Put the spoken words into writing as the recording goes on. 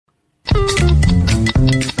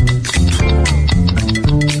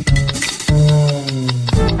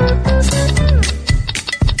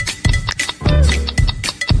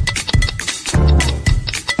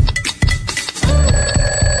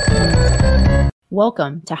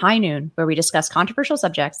Welcome to High Noon, where we discuss controversial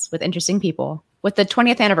subjects with interesting people. With the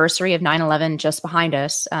 20th anniversary of 9/11 just behind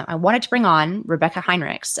us, I wanted to bring on Rebecca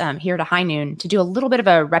Heinrichs here to High Noon to do a little bit of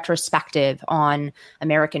a retrospective on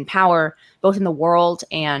American power, both in the world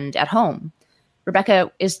and at home.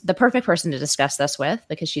 Rebecca is the perfect person to discuss this with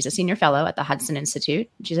because she's a senior fellow at the Hudson Institute.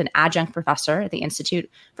 She's an adjunct professor at the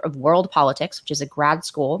Institute of World Politics, which is a grad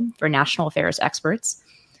school for national affairs experts.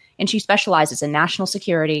 And she specializes in national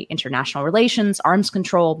security, international relations, arms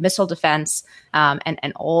control, missile defense,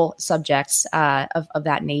 and all subjects of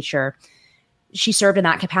that nature. She served in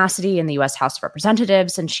that capacity in the U.S. House of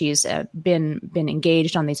Representatives, and she's been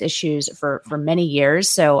engaged on these issues for many years.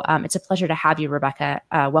 So it's a pleasure to have you, Rebecca.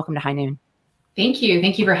 Welcome to High Noon. Thank you.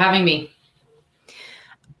 Thank you for having me.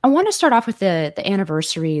 I want to start off with the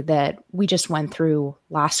anniversary that we just went through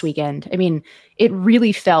last weekend. I mean, it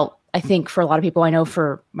really felt, I think for a lot of people, I know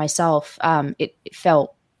for myself, it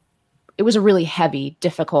was a really heavy,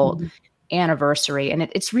 difficult anniversary. And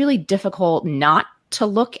it's really difficult not to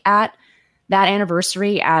look at that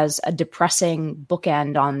anniversary as a depressing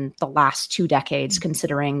bookend on the last 2 decades,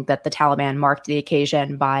 considering that the Taliban marked the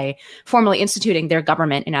occasion by formally instituting their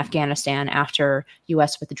government in Afghanistan after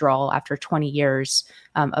U.S. withdrawal, after 20 years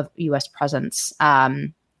of U.S. presence.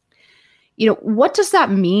 What does that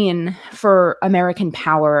mean for American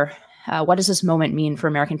power? What does this moment mean for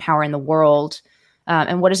American power in the world?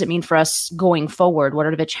 And what does it mean for us going forward? What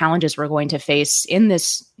are the challenges we're going to face in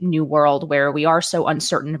this new world where we are so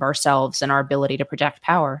uncertain of ourselves and our ability to project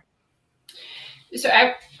power? So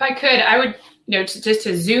if I could, I would, just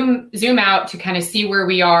to zoom out to kind of see where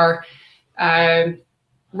we are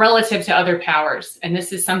relative to other powers. And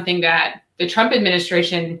this is something that the Trump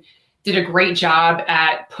administration did a great job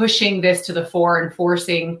at pushing this to the fore and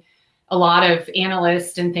forcing a lot of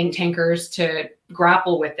analysts and think tankers to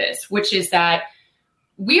grapple with this, which is that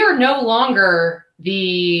we are no longer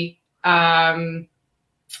we're not in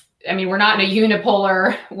a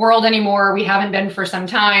unipolar world anymore. We haven't been for some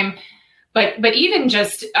time, but even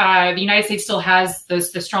just the United States still has the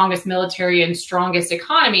strongest military and strongest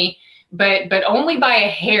economy, but only by a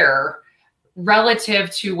hair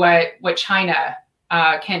relative to what China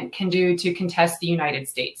can do to contest the United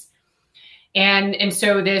States. And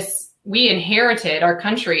so our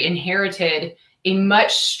country inherited a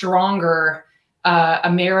much stronger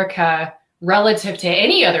America relative to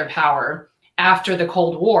any other power after the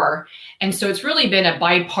Cold War. And so it's really been a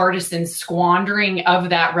bipartisan squandering of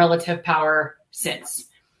that relative power since.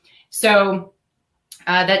 So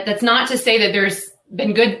that's not to say that there's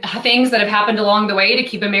been good things that have happened along the way to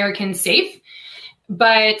keep Americans safe,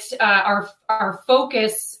 but our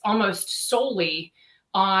focus almost solely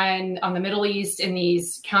on the Middle East and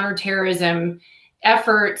these counterterrorism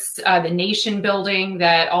efforts, the nation building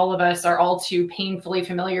that all of us are all too painfully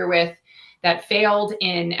familiar with, that failed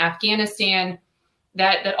in Afghanistan,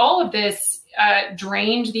 that all of this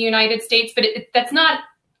drained the United States. But that's not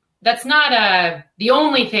the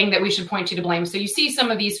only thing that we should point to blame. So you see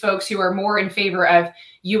some of these folks who are more in favor of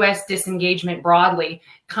U.S. disengagement broadly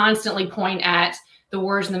constantly point at the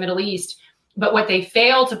wars in the Middle East. But what they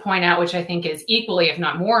fail to point out, which I think is equally, if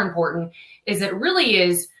not more important, is that it really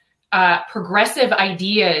is progressive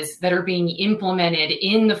ideas that are being implemented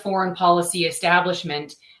in the foreign policy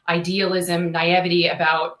establishment, idealism, naivety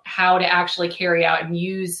about how to actually carry out and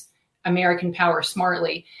use American power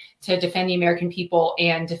smartly to defend the American people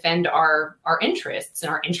and defend our interests.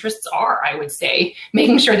 And our interests are, I would say,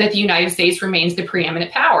 making sure that the United States remains the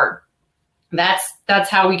preeminent power. That's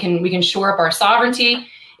how we can shore up our sovereignty.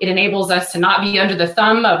 It enables us to not be under the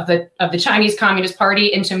thumb of the Chinese Communist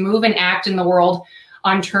Party and to move and act in the world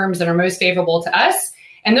on terms that are most favorable to us.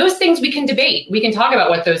 And those things we can debate. We can talk about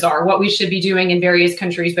what those are, what we should be doing in various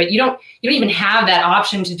countries, but you don't even have that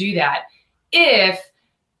option to do that if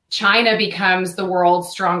China becomes the world's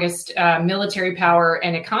strongest military power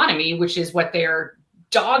and economy, which is what they're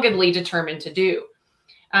doggedly determined to do.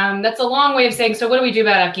 That's a long way of saying, so what do we do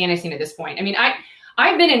about Afghanistan at this point? I mean,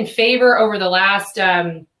 I've been in favor over the last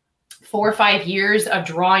 4 or 5 years of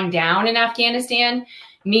drawing down in Afghanistan,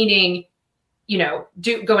 meaning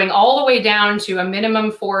going all the way down to a minimum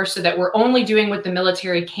force so that we're only doing what the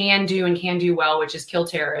military can do and can do well, which is kill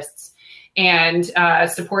terrorists and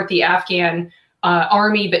support the Afghan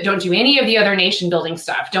army, but don't do any of the other nation building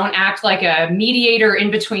stuff. Don't act like a mediator in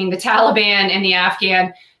between the Taliban and the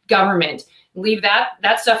Afghan government. Leave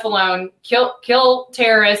that stuff alone. Kill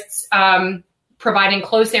terrorists, providing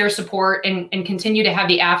close air support and continue to have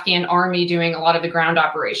the Afghan army doing a lot of the ground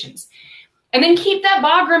operations. And then keep that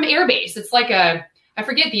Bagram Air Base. It's like I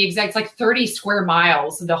forget the exact, it's like 30 square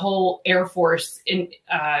miles, the whole Air Force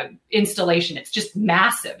installation. It's just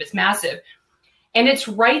massive. It's massive. And it's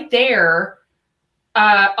right there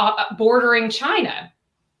bordering China.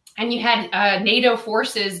 And you had NATO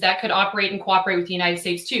forces that could operate and cooperate with the United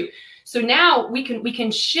States too. So now we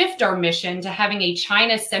can shift our mission to having a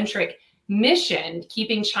China-centric mission,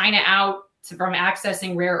 keeping China out from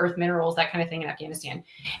accessing rare earth minerals, that kind of thing in Afghanistan.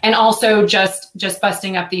 And also just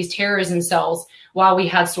busting up these terrorism cells while we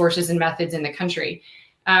had sources and methods in the country.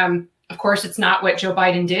 Of course, it's not what Joe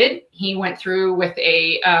Biden did. He went through with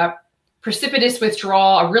a precipitous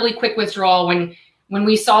withdrawal, a really quick withdrawal when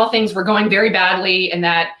we saw things were going very badly and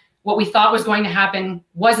that what we thought was going to happen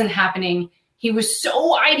wasn't happening. He was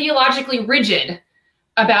so ideologically rigid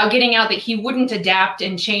about getting out that he wouldn't adapt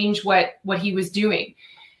and change what he was doing.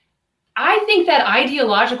 I think that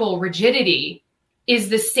ideological rigidity is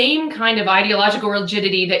the same kind of ideological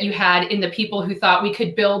rigidity that you had in the people who thought we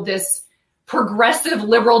could build this progressive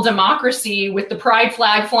liberal democracy with the pride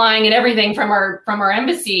flag flying and everything from our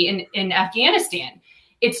embassy in Afghanistan.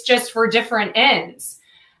 It's just for different ends.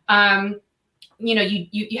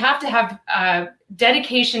 You have to have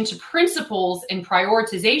dedication to principles and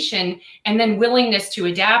prioritization, and then willingness to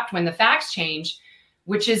adapt when the facts change,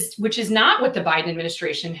 which is not what the Biden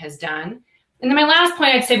administration has done. And then my last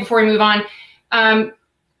point I'd say before we move on,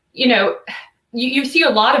 you see a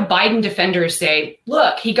lot of Biden defenders say,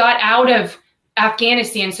 look, he got out of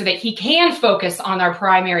Afghanistan so that he can focus on our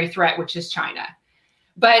primary threat, which is China.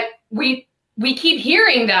 But we keep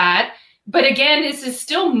hearing that. But again, this is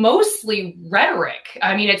still mostly rhetoric.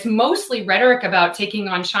 I mean, it's mostly rhetoric about taking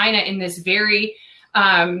on China in this very,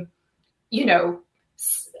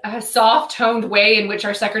 soft-toned way in which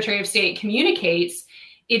our Secretary of State communicates.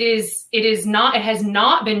 It has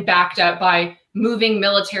not been backed up by moving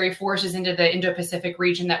military forces into the Indo-Pacific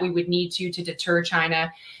region that we would need to deter China.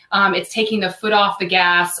 It's taking the foot off the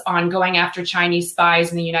gas on going after Chinese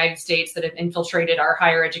spies in the United States that have infiltrated our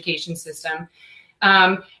higher education system.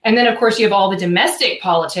 And then, of course, you have all the domestic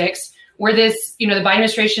politics where the Biden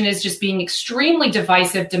administration is just being extremely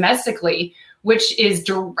divisive domestically, which is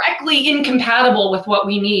directly incompatible with what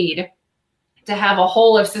we need to have a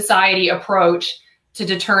whole of society approach to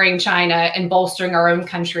deterring China and bolstering our own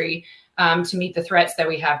country to meet the threats that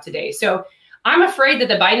we have today. So I'm afraid that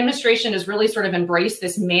the Biden administration has really sort of embraced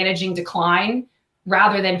this managing decline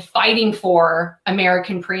rather than fighting for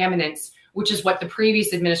American preeminence, which is what the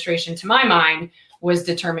previous administration, to my mind, was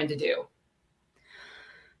determined to do.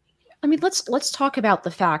 I mean, let's talk about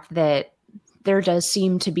the fact that there does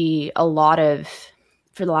seem to be a lot of,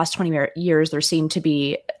 for the last 20 years, there seemed to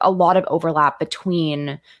be a lot of overlap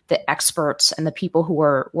between the experts and the people who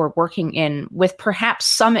were working in, with perhaps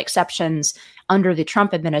some exceptions under the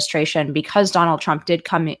Trump administration, because Donald Trump did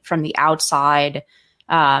come from the outside.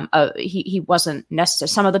 He wasn't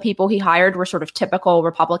necessarily, some of the people he hired were sort of typical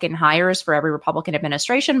Republican hires for every Republican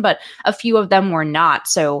administration, but a few of them were not.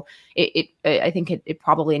 So I think it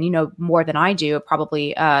probably, and you know more than I do, it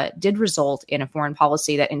probably did result in a foreign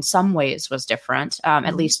policy that in some ways was different.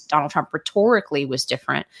 At least Donald Trump rhetorically was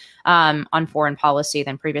different on foreign policy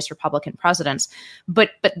than previous Republican presidents.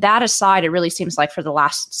 But that aside, it really seems like for the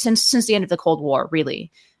last, since the end of the Cold War,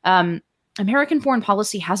 really, American foreign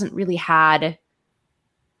policy hasn't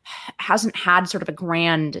had sort of a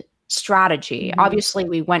grand strategy. Mm-hmm. Obviously,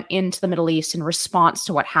 we went into the Middle East in response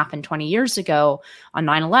to what happened 20 years ago on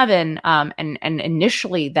 9/11. And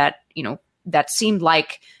initially that seemed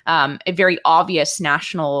like a very obvious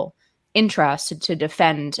national interest to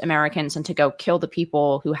defend Americans and to go kill the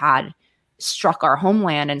people who had struck our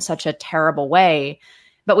homeland in such a terrible way.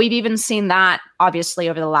 But we've even seen that, obviously,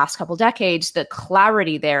 over the last couple decades, the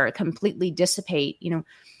clarity there completely dissipate.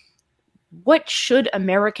 What should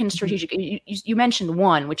American strategic, you mentioned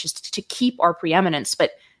one, which is to keep our preeminence,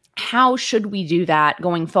 but how should we do that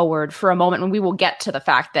going forward for a moment when we will get to the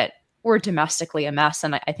fact that we're domestically a mess?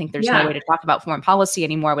 And I think there's no way to talk about foreign policy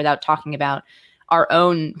anymore without talking about our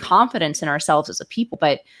own confidence in ourselves as a people.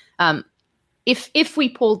 But if we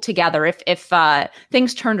pulled together, if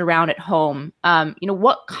things turned around at home,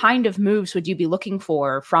 what kind of moves would you be looking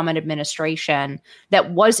for from an administration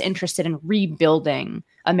that was interested in rebuilding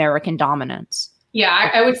American dominance?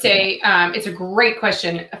 Yeah, I would say it's a great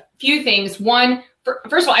question. A few things. One,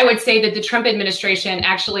 first of all, I would say that the Trump administration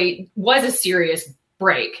actually was a serious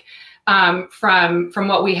break from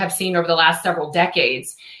what we have seen over the last several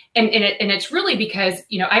decades. And it's really because,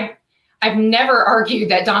 I've never argued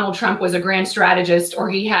that Donald Trump was a grand strategist or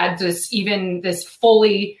he had this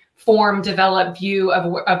fully formed, developed view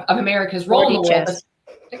of America's role in the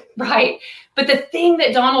world. Right. But the thing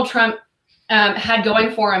that Donald Trump had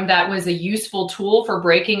going for him that was a useful tool for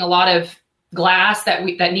breaking a lot of glass that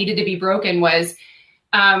needed to be broken was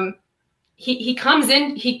he comes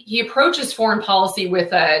in, he approaches foreign policy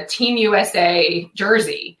with a Team USA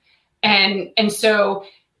jersey. And so,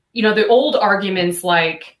 the old arguments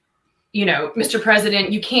like, Mr.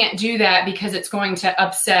 President, you can't do that because it's going to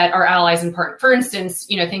upset our allies and partners. For instance,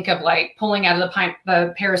 think of like pulling out of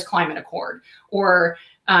the Paris Climate Accord, or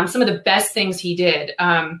some of the best things he did,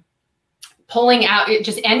 pulling out,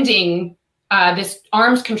 just ending this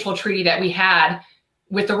arms control treaty that we had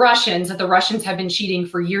with the Russians, that the Russians have been cheating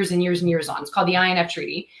for years and years and years on. It's called the INF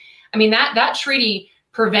Treaty. I mean, that treaty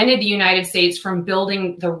prevented the United States from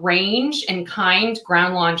building the range and kind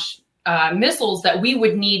ground launch missiles that we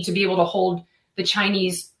would need to be able to hold the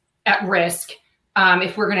Chinese at risk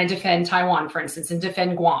if we're going to defend Taiwan, for instance, and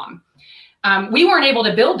defend Guam. We weren't able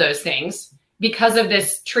to build those things because of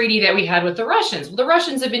this treaty that we had with the Russians. Well, the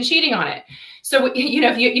Russians have been cheating on it. So,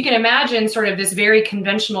 if you can imagine sort of this very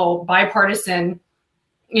conventional bipartisan,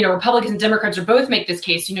 Republicans and Democrats are both make this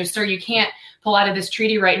case, sir, you can't pull out of this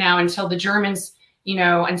treaty right now until the Germans,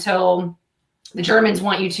 until the Germans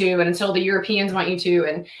want you to, and until the Europeans want you to.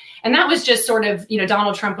 And that was just sort of,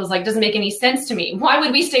 Donald Trump was like, doesn't make any sense to me. Why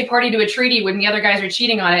would we stay party to a treaty when the other guys are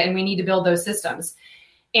cheating on it and we need to build those systems?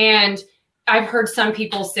 And I've heard some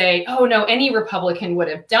people say, oh no, any Republican would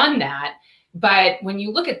have done that. But when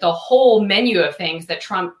you look at the whole menu of things that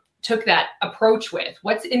Trump took that approach with,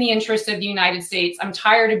 what's in the interest of the United States? I'm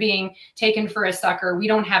tired of being taken for a sucker. We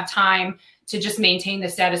don't have time to just maintain the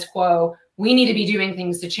status quo. We need to be doing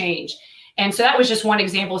things to change. And so that was just one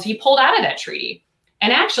example. He pulled out of that treaty.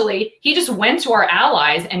 And actually, he just went to our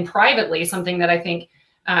allies and privately, something that I think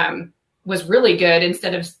was really good,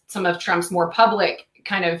 instead of some of Trump's more public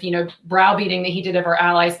kind of, browbeating that he did of our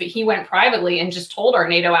allies. But he went privately and just told our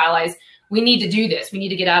NATO allies, we need to do this. We need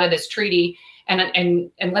to get out of this treaty,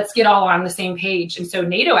 and let's get all on the same page. And so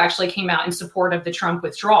NATO actually came out in support of the Trump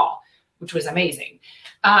withdrawal, which was amazing.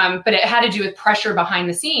 But it had to do with pressure behind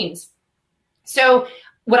the scenes. So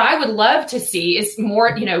what I would love to see is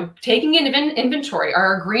more, taking in inventory,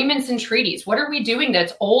 our agreements and treaties. What are we doing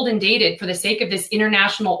that's old and dated for the sake of this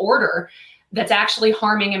international order that's actually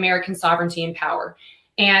harming American sovereignty and power?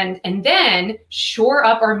 And then shore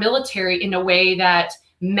up our military in a way that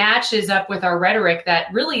matches up with our rhetoric,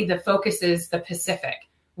 that really the focus is the Pacific.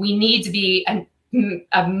 We need to be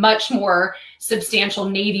a much more substantial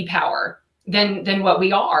Navy power than what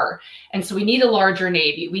we are. And so we need a larger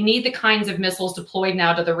Navy. We need the kinds of missiles deployed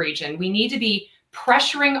now to the region. We need to be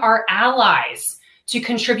pressuring our allies to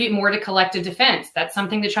contribute more to collective defense. That's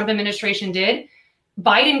something the Trump administration did.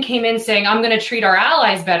 Biden came in saying, I'm going to treat our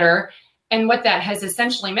allies better. And what that has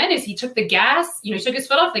essentially meant is he took the gas, took his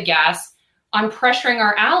foot off the gas on pressuring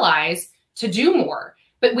our allies to do more.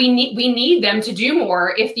 But we need them to do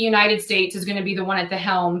more if the United States is going to be the one at the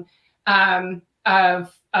helm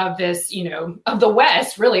of this, of the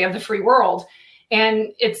West, really, of the free world.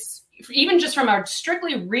 And it's even just from a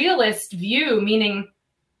strictly realist view, meaning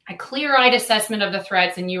a clear-eyed assessment of the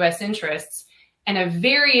threats and U.S. interests, and a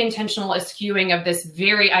very intentional eschewing of this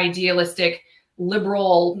very idealistic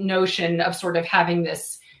liberal notion of sort of having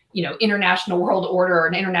this, international world order,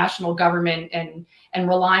 an international government, and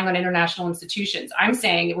relying on international institutions. I'm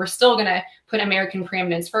saying we're still going to put American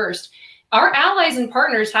preeminence first. Our allies and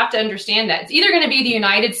partners have to understand that it's either going to be the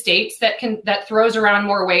United States that throws around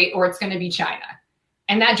more weight, or it's going to be China.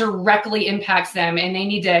 And that directly impacts them. And they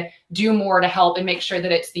need to do more to help and make sure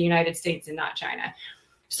that it's the United States and not China.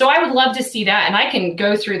 So I would love to see that. And I can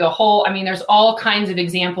go through the whole, there's all kinds of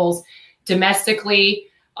examples domestically,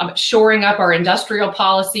 shoring up our industrial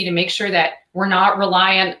policy to make sure that we're not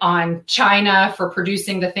reliant on China for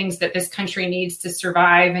producing the things that this country needs to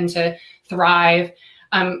survive and to thrive.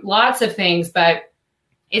 Lots of things, but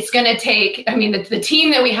it's going to take, the team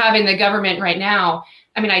that we have in the government right now,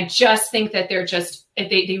 I just think that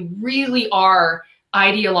they really are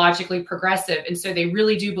ideologically progressive. And so they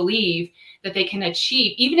really do believe that they can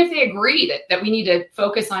achieve, even if they agree that we need to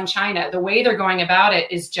focus on China, the way they're going about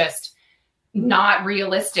it is just not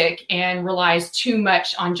realistic and relies too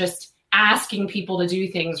much on just asking people to do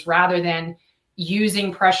things rather than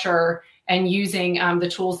using pressure and using the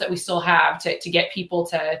tools that we still have to get people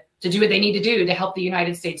to do what they need to do to help the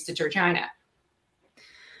United States deter China.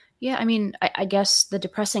 Yeah, I guess the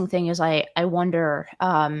depressing thing is I wonder,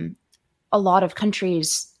 a lot of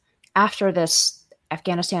countries after this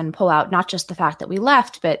Afghanistan pullout, not just the fact that we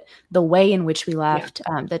left, but the way in which we left,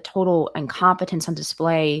 the total incompetence on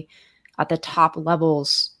display at the top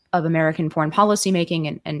levels of American foreign policy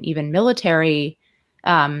making and even military,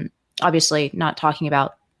 obviously not talking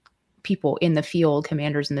about people in the field,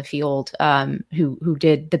 commanders in the field, who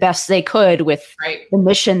did the best they could with the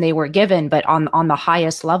mission they were given, but on the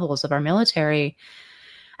highest levels of our military.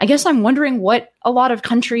 I guess I'm wondering what a lot of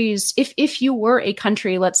countries, if you were a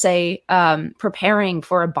country, let's say, preparing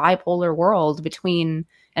for a bipolar world between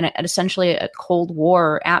and essentially a Cold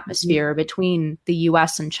War atmosphere between the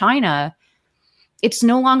US and China, it's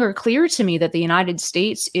no longer clear to me that the United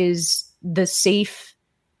States is the safe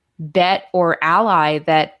bet or ally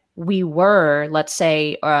that we were, let's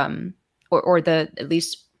say, or the at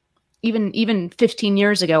least even 15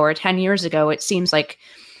 years ago or 10 years ago. It seems like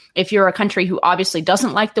if you're a country who obviously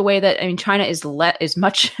doesn't like the way that, I mean, China is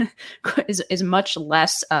much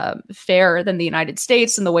less fair than the United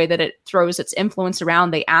States in the way that it throws its influence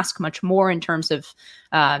around. They ask much more in terms of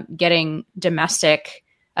getting domestic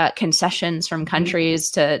concessions from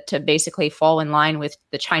countries to basically fall in line with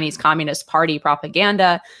the Chinese Communist Party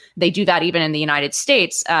propaganda. They do that even in the United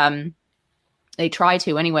States. They try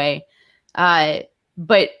to anyway.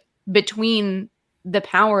 But between the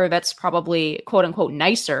power that's probably quote unquote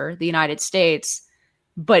nicer, the United States,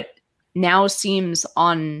 but now seems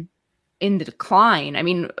in the decline. I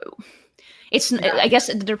mean, I guess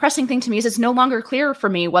the depressing thing to me is it's no longer clear for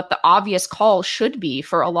me what the obvious call should be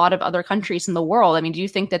for a lot of other countries in the world. I mean, do you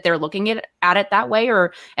think that they're looking at it that way,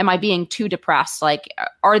 or am I being too depressed? Like,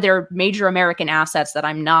 are there major American assets that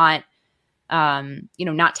I'm not,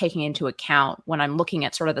 not taking into account when I'm looking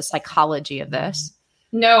at sort of the psychology of this?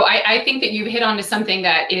 No, I think that you've hit on to something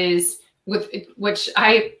that is which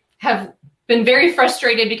I have been very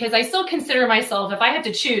frustrated because I still consider myself, if I had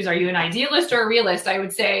to choose, are you an idealist or a realist? I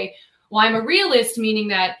would say, well, I'm a realist, meaning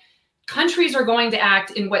that countries are going to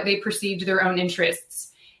act in what they perceive to their own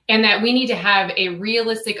interests, and that we need to have a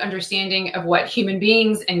realistic understanding of what human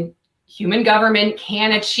beings and human government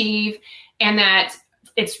can achieve, and that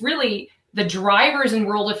it's really the drivers in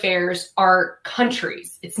world affairs are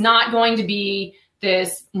countries. It's not going to be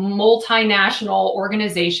this multinational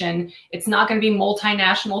organization. It's not going to be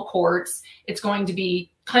multinational courts. It's going to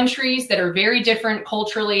be countries that are very different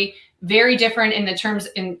culturally, very different in the terms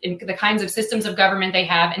in the kinds of systems of government they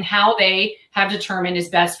have and how they have determined is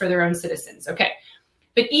best for their own citizens. Okay.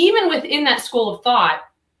 But even within that school of thought,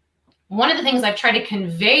 one of the things I've tried to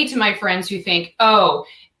convey to my friends who think,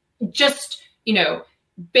 just,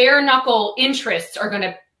 bare knuckle interests are going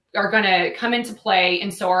to come into play.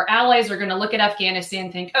 And so our allies are going to look at Afghanistan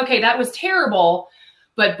and think, okay, that was terrible.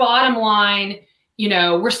 But bottom line,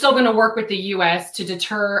 we're still going to work with the US to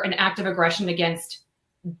deter an act of aggression against,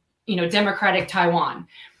 democratic Taiwan.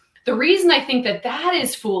 The reason I think that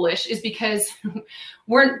is foolish is because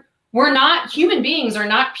we're not, human beings are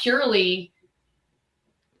not purely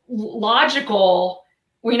logical.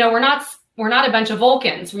 We're not a bunch of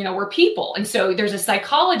Vulcans, we're people. And so there's a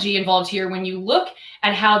psychology involved here when you look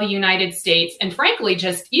at how the United States, and frankly,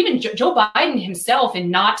 just even Joe Biden himself, in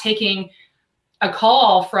not taking a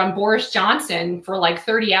call from Boris Johnson for like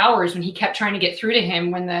 30 hours when he kept trying to get through to him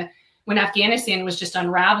when Afghanistan was just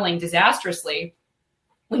unraveling disastrously.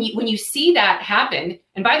 When you see that happen,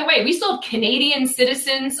 and by the way, we still have Canadian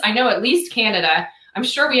citizens. I know at least Canada. I'm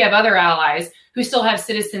sure we have other allies who still have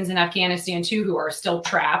citizens in Afghanistan too, who are still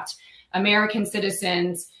trapped. American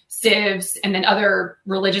citizens, civs, and then other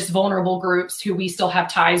religious vulnerable groups who we still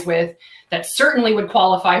have ties with that certainly would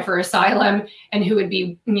qualify for asylum and who would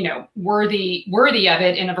be, worthy of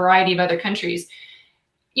it in a variety of other countries.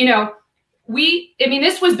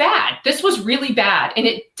 This was bad. This was really bad. And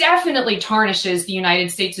it definitely tarnishes the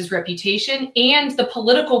United States' reputation and the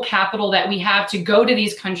political capital that we have to go to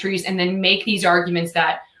these countries and then make these arguments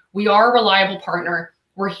that we are a reliable partner.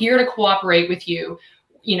 We're here to cooperate with you.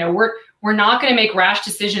 We're not going to make rash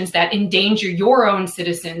decisions that endanger your own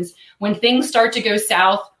citizens. When things start to go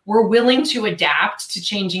south, we're willing to adapt to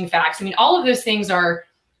changing facts. I mean, all of those things are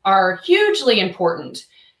hugely important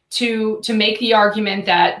to make the argument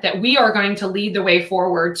that we are going to lead the way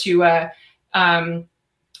forward to a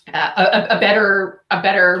better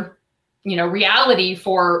reality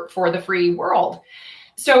for the free world.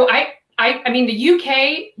 So I mean, the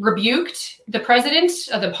UK rebuked the president,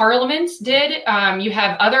 the parliament did. You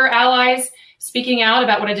have other allies speaking out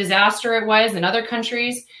about what a disaster it was in other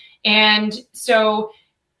countries. And so,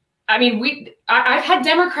 I mean, I've had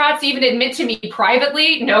Democrats even admit to me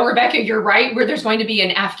privately, no, Rebecca, you're right, where there's going to be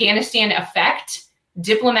an Afghanistan effect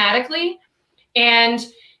diplomatically. And,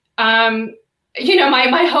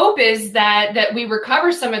 my hope is that we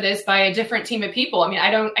recover some of this by a different team of people. I mean,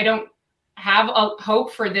 I don't have a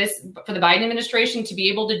hope for the Biden administration to be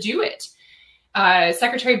able to do it.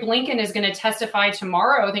 Secretary Blinken is going to testify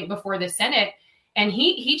tomorrow, I think, before the Senate. And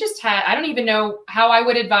he just had, I don't even know how I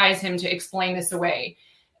would advise him to explain this away.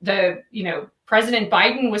 President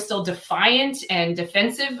Biden was still defiant and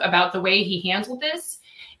defensive about the way he handled this.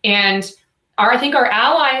 And I think our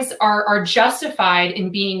allies are justified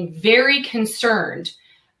in being very concerned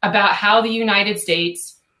about how the United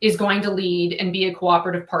States is going to lead and be a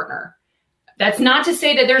cooperative partner. That's not to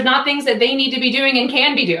say that there's not things that they need to be doing and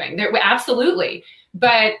can be doing. Absolutely.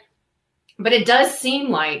 But it does seem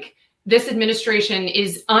like this administration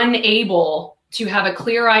is unable to have a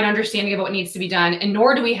clear-eyed understanding of what needs to be done, and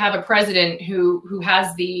nor do we have a president who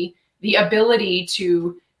has the ability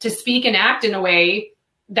to speak and act in a way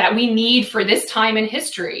that we need for this time in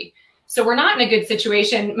history. So we're not in a good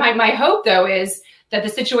situation. My hope, though, is that the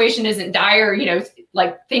situation isn't dire,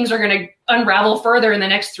 like things are going to unravel further in the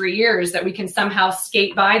next 3 years, that we can somehow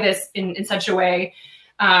skate by this in such a way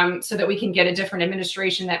so that we can get a different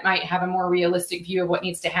administration that might have a more realistic view of what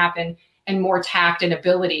needs to happen and more tact and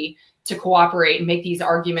ability to cooperate and make these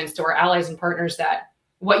arguments to our allies and partners that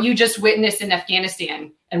what you just witnessed in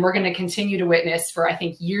Afghanistan, and we're going to continue to witness for, I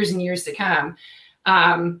think, years and years to come,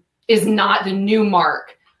 is not the new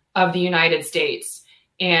mark of the United States,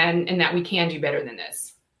 and that we can do better than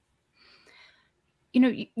this.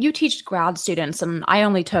 You teach grad students, and I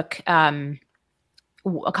only took a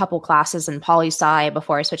couple classes in poli-sci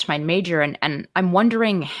before I switched my major, and I'm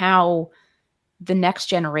wondering how the next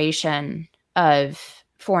generation of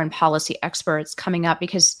foreign policy experts coming up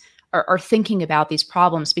are thinking about these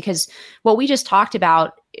problems, because what we just talked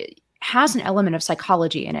about has an element of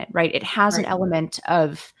psychology in it, right? It has an element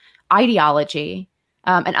of ideology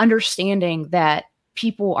and understanding that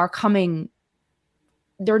people are coming,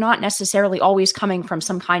 they're not necessarily always coming from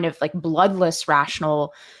some kind of like bloodless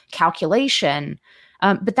rational calculation.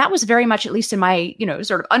 But that was very much, at least in my,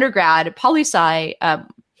 sort of undergrad poli-sci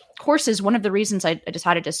courses, one of the reasons I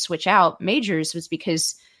decided to switch out majors was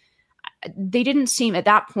because they didn't seem at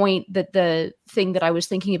that point that the thing that I was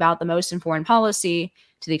thinking about the most in foreign policy,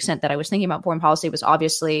 to the extent that I was thinking about foreign policy, was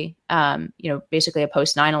obviously, basically a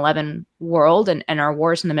post 9/11 world and our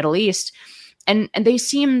wars in the Middle East. And they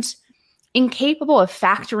seemed incapable of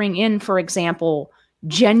factoring in, for example,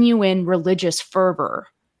 genuine religious fervor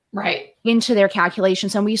into their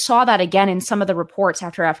calculations. And we saw that again in some of the reports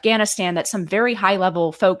after Afghanistan, that some very high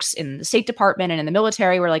level folks in the State Department and in the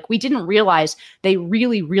military were like, we didn't realize they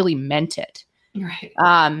really, really meant it. Right.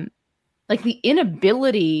 Like the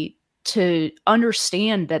inability to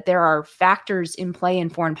understand that there are factors in play in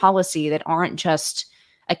foreign policy that aren't just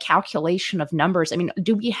a calculation of numbers. I mean,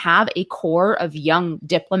 do we have a core of young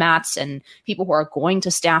diplomats and people who are going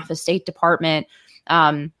to staff the State Department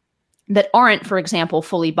that aren't, for example,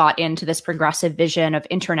 fully bought into this progressive vision of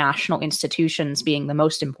international institutions being the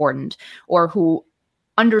most important, or who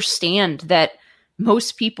understand that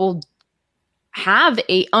most people have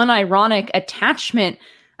a unironic attachment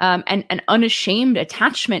and an unashamed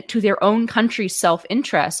attachment to their own country's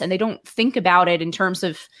self-interest, and they don't think about it in terms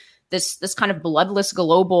of this kind of bloodless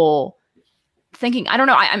global thinking. I don't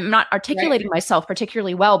know. I'm not articulating myself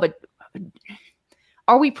particularly well, but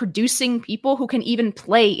are we producing people who can even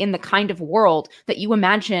play in the kind of world that you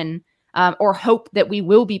imagine or hope that we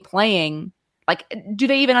will be playing? Like, do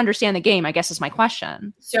they even understand the game, I guess is my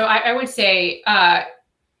question. So I would say,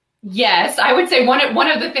 yes. I would say one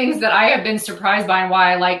of the things that I have been surprised by and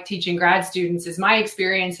why I like teaching grad students is my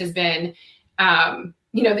experience has been,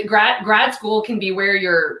 the grad school can be where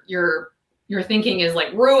your thinking is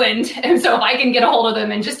like ruined. And so if I can get a hold of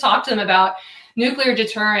them and just talk to them about nuclear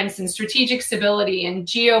deterrence and strategic stability and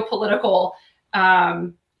geopolitical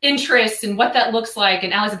interests and what that looks like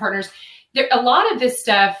and allies and partners, a lot of this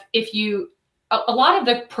stuff, a lot of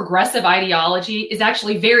the progressive ideology is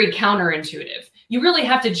actually very counterintuitive. You really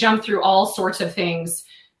have to jump through all sorts of things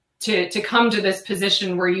to come to this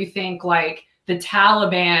position where you think like the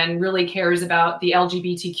Taliban really cares about the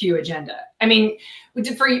LGBTQ agenda. I mean,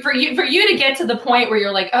 for you to get to the point where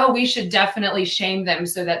you're like, oh, we should definitely shame them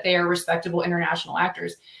so that they are respectable international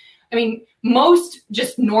actors. I mean, most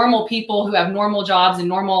just normal people who have normal jobs and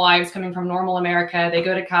normal lives coming from normal America, they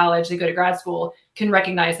go to college, they go to grad school, can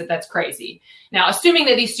recognize that that's crazy. Now, assuming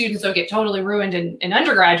that these students don't get totally ruined in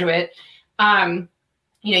undergraduate,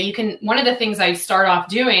 you can, one of the things I start off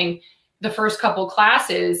doing the first couple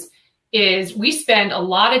classes is we spend a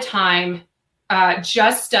lot of time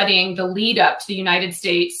just studying the lead up to the United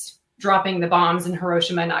States dropping the bombs in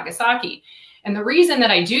Hiroshima and Nagasaki. And the reason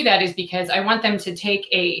that I do that is because I want them to take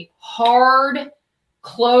a hard,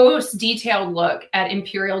 close, detailed look at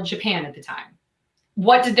Imperial Japan at the time.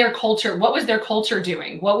 What was their culture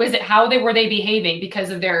doing? What was it? How were they behaving because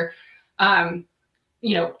of their,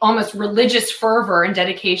 almost religious fervor and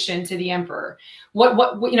dedication to the emperor?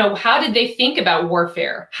 How did they think about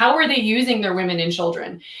warfare? How are they using their women and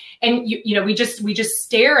children? And we just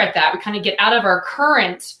stare at that. We kind of get out of our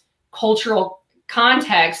current cultural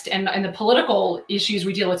context and the political issues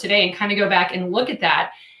we deal with today and kind of go back and look at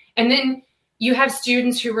that. And then you have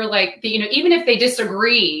students who were like, even if they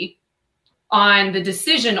disagree on the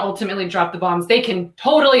decision ultimately to drop the bombs, they can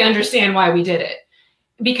totally understand why we did it.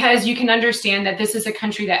 Because you can understand that this is a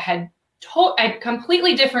country that had a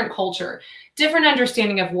completely different culture, different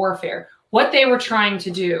understanding of warfare, what they were trying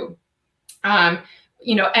to do.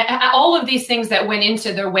 All of these things that went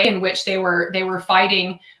into the way in which they were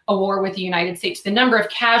fighting a war with the United States, the number of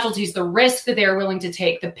casualties, the risk that they were willing to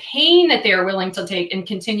take, the pain that they are willing to take in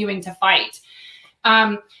continuing to fight.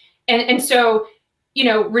 So,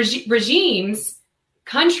 regimes,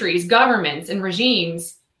 countries, governments, and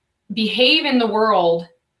regimes behave in the world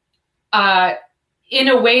in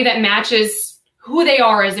a way that matches who they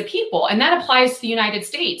are as a people. And that applies to the United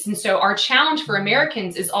States. And so our challenge for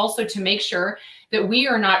Americans is also to make sure that we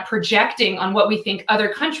are not projecting on what we think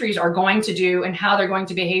other countries are going to do and how they're going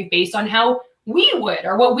to behave based on how we would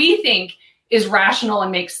or what we think is rational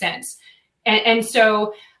and makes sense. And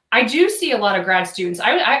so I do see a lot of grad students.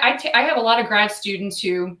 I have a lot of grad students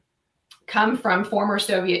who come from former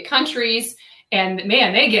Soviet countries, and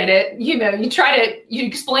man, they get it. You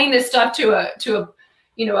explain this stuff to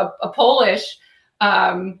a Polish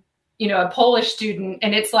a Polish student,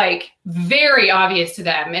 and it's like very obvious to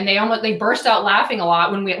them, and they burst out laughing a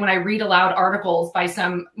lot when I read aloud articles by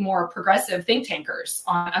some more progressive think tankers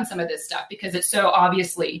on some of this stuff, because it's so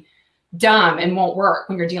obviously dumb and won't work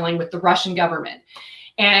when you're dealing with the Russian government.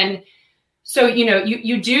 And so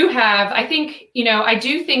you do have, I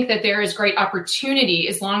do think that there is great opportunity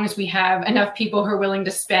as long as we have enough people who are willing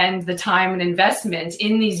to spend the time and investment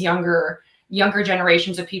in these younger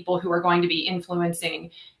generations of people who are going to be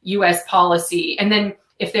influencing U.S. policy. And then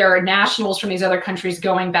if there are nationals from these other countries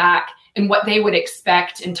going back and what they would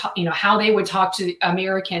expect and how they would talk to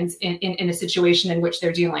Americans in a situation in which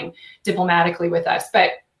they're dealing diplomatically with us.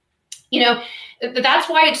 But, that's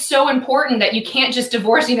why it's so important that you can't just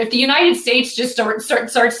divorce. If the United States just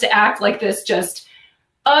starts to act like this, just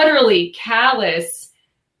utterly callous.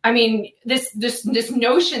 I mean, this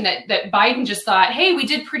notion that Biden just thought, hey, we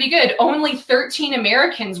did pretty good. Only 13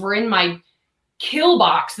 Americans were in my kill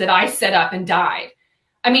box that I set up and died.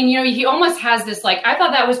 I mean, he almost has this I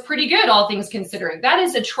thought that was pretty good, all things considering. That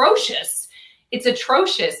is atrocious. It's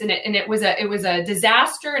atrocious, and it was a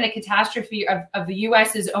disaster and a catastrophe of the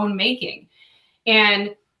U.S.'s own making.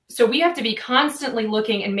 And so we have to be constantly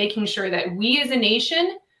looking and making sure that we as a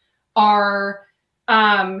nation are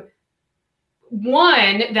that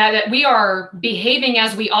we are behaving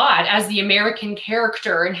as we ought, as the American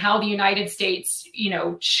character, and how the United States,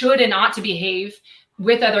 should and ought to behave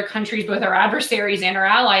with other countries, both our adversaries and our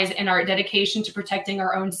allies, and our dedication to protecting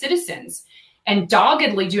our own citizens and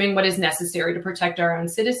doggedly doing what is necessary to protect our own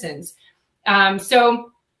citizens.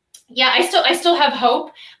 So yeah, I still have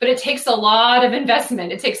hope, but it takes a lot of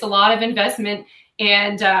investment.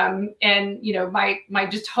 And my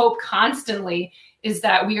just hope constantly is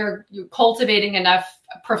that we are cultivating enough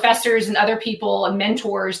professors and other people and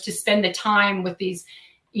mentors to spend the time with these,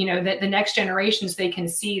 the next generations. They can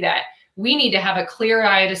see that we need to have a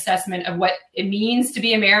clear-eyed assessment of what it means to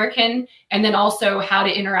be American, and then also how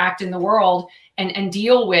to interact in the world and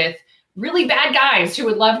deal with really bad guys who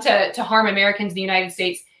would love to harm Americans in the United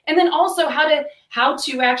States. And then also how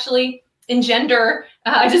to actually engender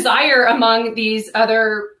a desire among these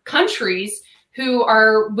other countries who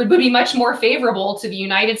would be much more favorable to the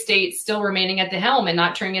United States still remaining at the helm and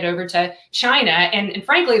not turning it over to China. And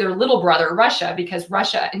frankly, their little brother, Russia, because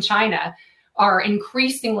Russia and China are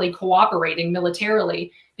increasingly cooperating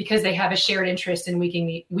militarily because they have a shared interest in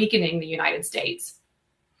weakening the United States.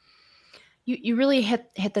 You really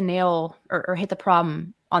hit the nail or hit the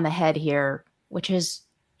problem on the head here, which is,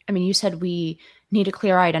 you said we need a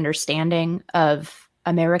clear-eyed understanding of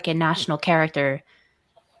American national character.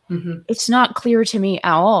 Mm-hmm. It's not clear to me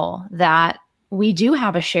at all that we do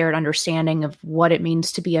have a shared understanding of what it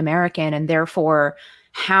means to be American, and therefore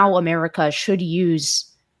how America should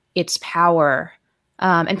use its power.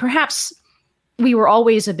 And perhaps we were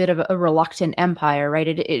always a bit of a reluctant empire, right?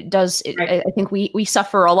 Right. I think we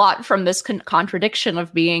suffer a lot from this contradiction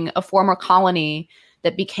of being a former colony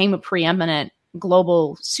that became a preeminent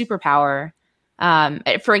global superpower.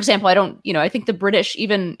 For example, I think the British,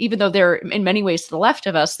 even though they're in many ways to the left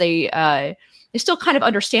of us, they still kind of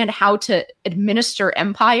understand how to administer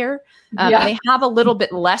empire. They have a little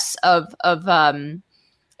bit less of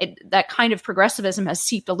that kind of progressivism has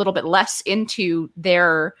seeped a little bit less into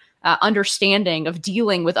their understanding of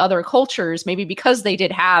dealing with other cultures, maybe because they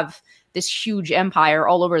did have this huge empire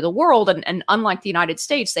all over the world. And unlike the United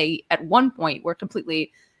States, they at one point were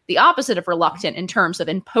completely the opposite of reluctant in terms of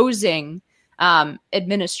imposing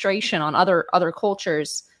administration on other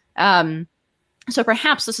cultures. So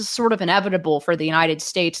perhaps this is sort of inevitable for the United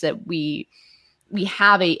States, that we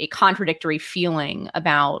have a contradictory feeling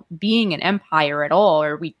about being an empire at all,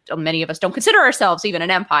 or many of us don't consider ourselves even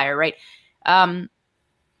an empire, right?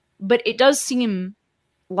 But it does seem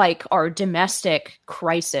like our domestic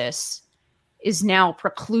crisis is now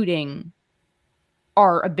precluding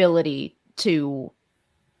our ability to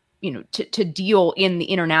deal in the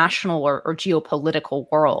international or geopolitical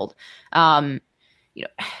world.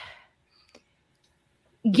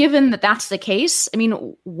 Given that that's the case, I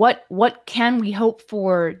mean, what can we hope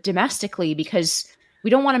for domestically? Because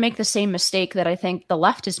we don't want to make the same mistake that I think the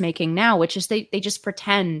left is making now, which is they just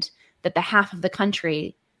pretend that the half of the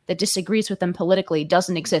country that disagrees with them politically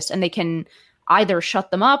doesn't exist, and they can either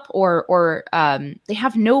shut them up or they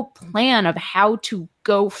have no plan of how to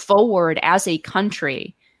go forward as a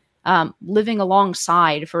country, living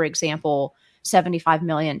alongside, for example, 75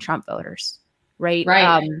 million Trump voters, right?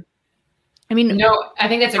 Right. I mean, no, I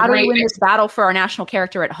think that's a how great. do we win this battle for our national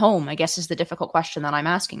character at home, I guess, is the difficult question that I'm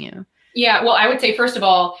asking you. Yeah, well, I would say, first of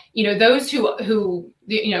all, those who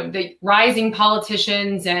the rising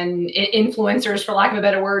politicians and influencers, for lack of a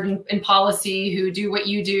better word, in policy, who do what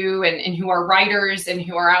you do, and who are writers and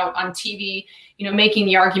who are out on TV, making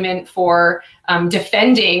the argument for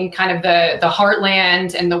defending kind of the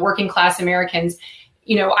heartland and the working class Americans.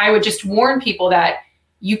 I would just warn people that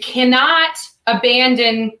you cannot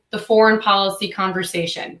abandon the foreign policy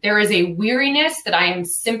conversation. There is a weariness that I am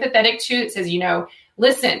sympathetic to that says,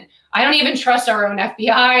 listen, I don't even trust our own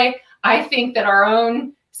FBI. I think that our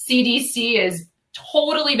own CDC has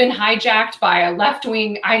totally been hijacked by a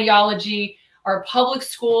left-wing ideology. Our public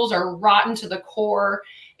schools are rotten to the core.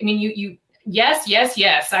 I mean,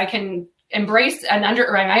 yes, I can embrace I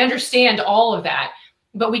understand all of that,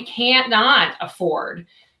 but we can't not afford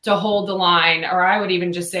to hold the line, or I would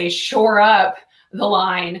even just say shore up the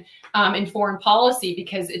line in foreign policy,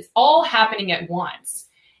 because it's all happening at once.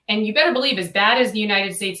 And you better believe, as bad as the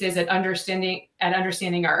United States is at understanding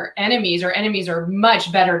our enemies are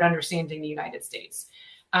much better at understanding the United States.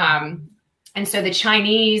 And so the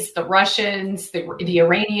Chinese, the Russians, the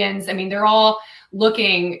Iranians, I mean, they're all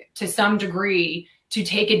looking to some degree to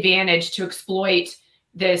take advantage, to exploit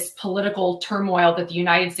this political turmoil that the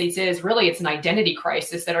United States is. Really, it's an identity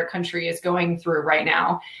crisis that our country is going through right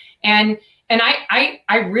now. And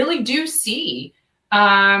I really do see,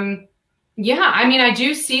 I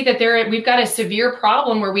do see that we've got a severe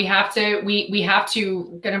problem where we have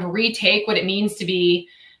to kind of retake what it means to be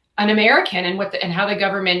an American, and how the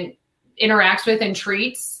government interacts with and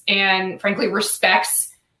treats and frankly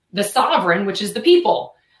respects the sovereign, which is the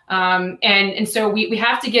people. And so we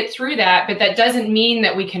have to get through that, but that doesn't mean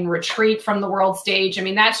that we can retreat from the world stage. I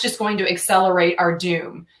mean, that's just going to accelerate our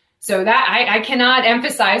doom. So that I cannot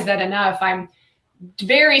emphasize that enough. I'm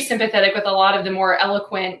very sympathetic with a lot of the more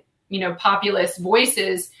eloquent, populist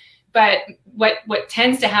voices. But what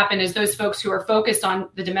tends to happen is those folks who are focused on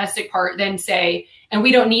the domestic part then say, and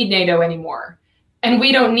we don't need NATO anymore. And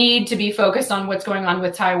we don't need to be focused on what's going on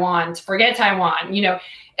with Taiwan. Forget Taiwan.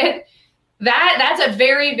 That's a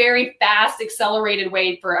very, very fast, accelerated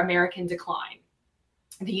way for American decline.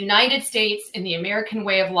 The United States and the American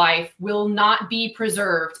way of life will not be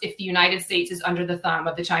preserved if the United States is under the thumb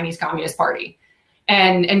of the Chinese Communist Party.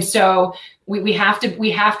 And so we have to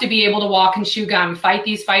be able to walk and chew gum, fight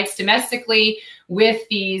these fights domestically with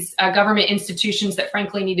these government institutions that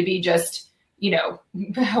frankly need to be just,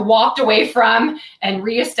 walked away from and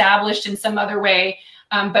reestablished in some other way.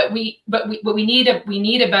 But we need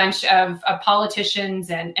a bunch of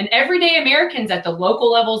politicians and everyday Americans at the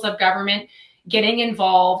local levels of government getting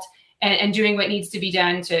involved and doing what needs to be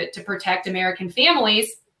done to protect American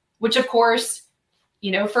families, which of course,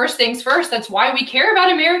 first things first, that's why we care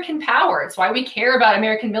about American power. It's why we care about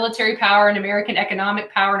American military power and American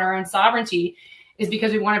economic power and our own sovereignty, is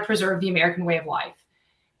because we want to preserve the American way of life.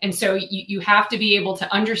 And so you have to be able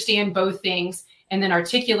to understand both things and then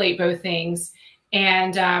articulate both things.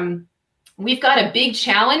 And we've got a big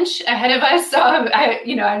challenge ahead of us.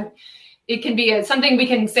 It can be something we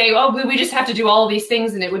can say, oh, we just have to do all of these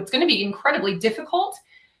things, and it's going to be incredibly difficult.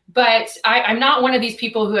 But I'm not one of these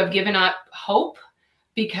people who have given up hope,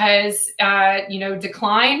 because,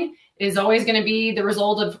 decline is always going to be the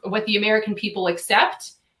result of what the American people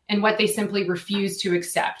accept and what they simply refuse to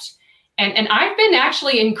accept. And I've been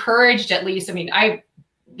actually encouraged, at least. I mean,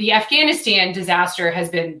 the Afghanistan disaster has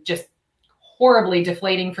been just horribly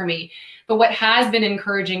deflating for me. But what has been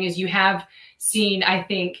encouraging is you have seen, I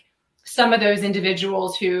think, some of those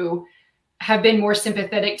individuals who have been more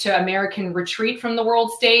sympathetic to American retreat from the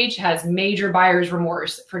world stage has major buyer's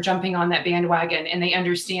remorse for jumping on that bandwagon. And they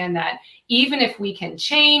understand that even if we can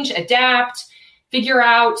change, adapt, figure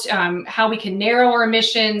out how we can narrow our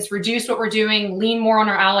emissions, reduce what we're doing, lean more on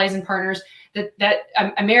our allies and partners, that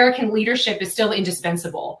American leadership is still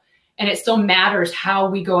indispensable. And it still matters how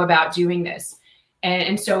we go about doing this.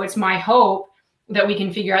 And so it's my hope that we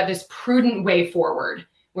can figure out this prudent way forward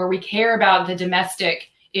where we care about the domestic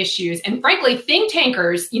issues. And frankly, think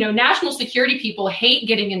tankers, national security people hate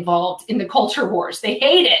getting involved in the culture wars. They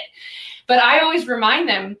hate it. But I always remind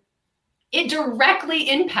them, it directly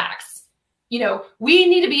impacts. We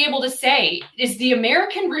need to be able to say, is the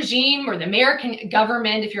American regime or the American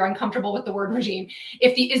government, if you're uncomfortable with the word regime,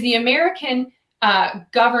 is the American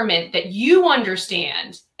government that you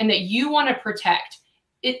understand and that you want to protect,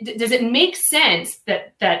 does it make sense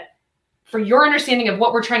that for your understanding of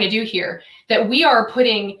what we're trying to do here, that we are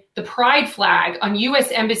putting the pride flag on U.S.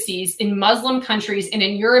 embassies in Muslim countries and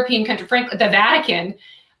in European countries, frankly, the Vatican,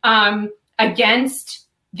 against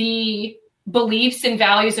the beliefs and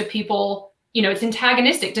values of people? It's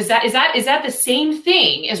antagonistic. Is that the same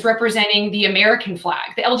thing as representing the American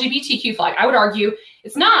flag, the LGBTQ flag? I would argue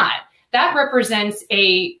it's not. That represents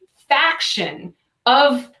a faction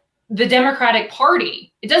of the Democratic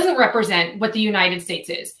Party. It doesn't represent what the United States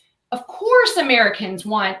is. Of course, Americans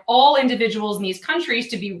want all individuals in these countries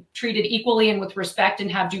to be treated equally and with respect and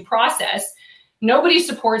have due process. Nobody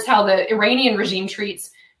supports how the Iranian regime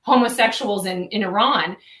treats homosexuals in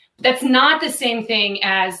Iran. That's not the same thing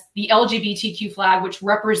as the LGBTQ flag, which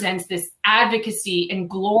represents this advocacy and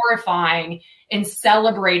glorifying and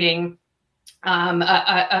celebrating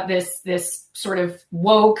this sort of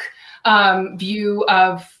woke view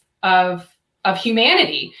of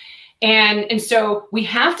humanity. And so we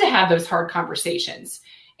have to have those hard conversations,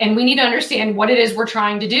 and we need to understand what it is we're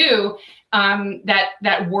trying to do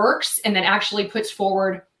that works and that actually puts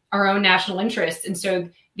forward our own national interests. And so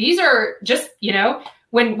these are just,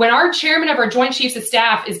 when our chairman of our Joint Chiefs of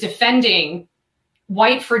Staff is defending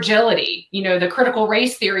white fragility, the critical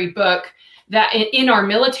race theory book that in our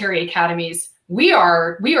military academies, we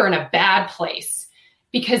are in a bad place,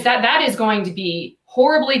 because that is going to be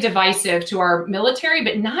horribly divisive to our military,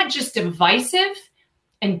 but not just divisive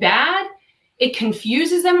and bad. It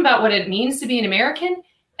confuses them about what it means to be an American.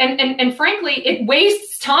 And frankly, it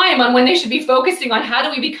wastes time on when they should be focusing on how do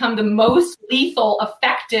we become the most lethal,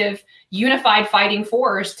 effective, unified fighting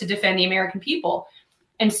force to defend the American people.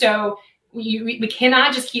 And so we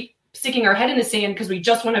cannot just keep sticking our head in the sand because we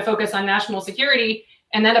just want to focus on national security.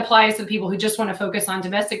 And that applies to the people who just want to focus on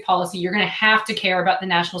domestic policy. You're going to have to care about the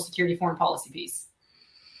national security foreign policy piece.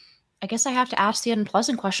 I guess I have to ask the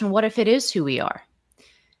unpleasant question, what if it is who we are,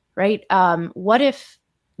 right? What if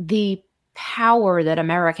the power that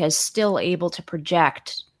America is still able to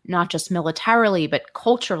project, not just militarily, but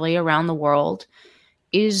culturally around the world,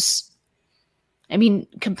 is,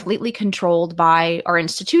 completely controlled by our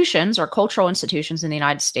institutions, our cultural institutions in the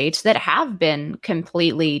United States that have been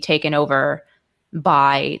completely taken over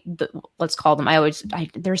by let's call them,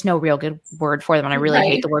 there's no real good word for them, and I really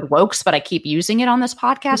hate the word wokes, but I keep using it on this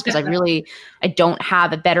podcast because I don't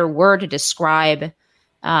have a better word to describe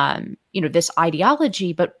this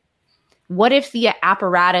ideology. But what if the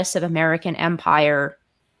apparatus of American empire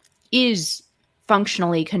is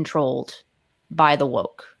functionally controlled by the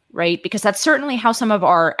woke, right? Because that's certainly how some of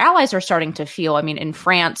our allies are starting to feel. In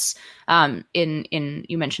France, in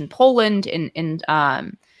you mentioned Poland,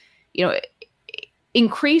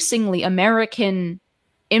 increasingly American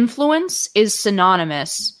influence is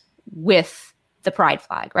synonymous with the pride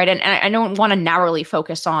flag, right? And I don't want to narrowly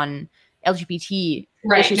focus on LGBT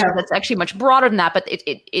issues. No. That's actually much broader than that, but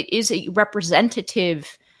it is a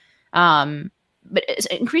representative, but it's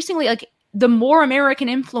increasingly, like, the more American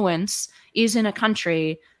influence is in a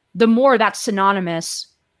country, the more that's synonymous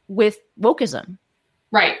with wokeism.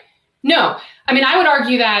 Right. No, I would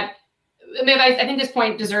argue that, I think this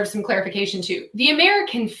point deserves some clarification too. The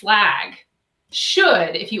American flag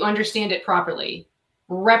should, if you understand it properly,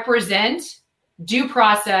 represent due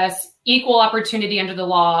process, equal opportunity under the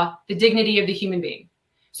law, the dignity of the human being.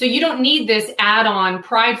 So you don't need this add-on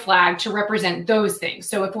pride flag to represent those things.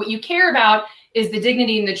 So if what you care about is the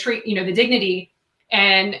dignity and the dignity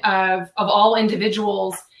and of all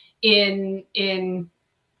individuals in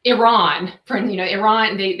Iran,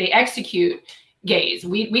 Iran, they execute gays.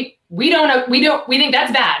 We think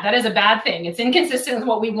that's bad. That is a bad thing. It's inconsistent with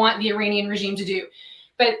what we want the Iranian regime to do.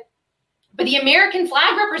 But the American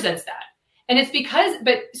flag represents that. And it's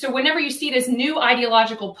so whenever you see this new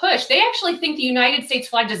ideological push, they actually think the United States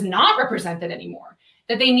flag does not represent that anymore,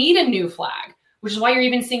 that they need a new flag, which is why you're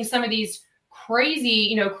even seeing some of these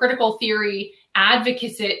crazy, critical theory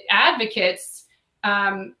advocates,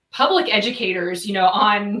 public educators,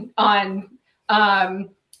 on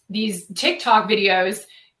these TikTok videos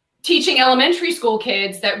teaching elementary school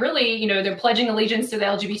kids that really, they're pledging allegiance to the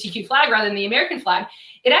LGBTQ flag rather than the American flag.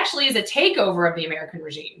 It actually is a takeover of the American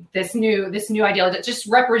regime, this new ideology that's just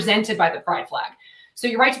represented by the pride flag. So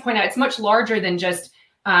you're right to point out it's much larger than just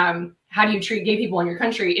how do you treat gay people in your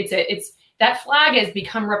country. It's that flag has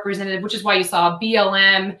become representative, which is why you saw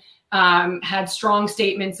BLM had strong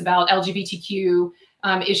statements about LGBTQ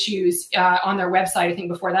issues on their website, I think,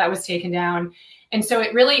 before that was taken down. And so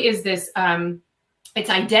it really is this, it's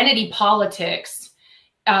identity politics,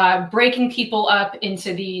 breaking people up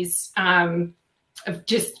into these of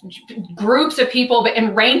just groups of people, but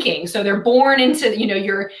in ranking. So they're born into,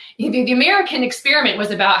 the American experiment was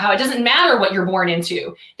about how it doesn't matter what you're born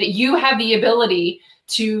into, that you have the ability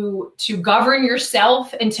to govern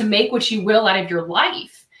yourself and to make what you will out of your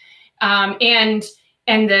life. And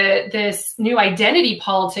this new identity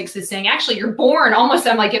politics is saying, actually, you're born almost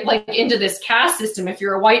like into this caste system. If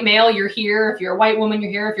you're a white male, you're here. If you're a white woman,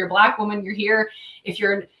 you're here. If you're a Black woman, you're here. If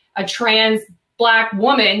you're a trans Black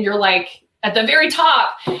woman, you're like at the very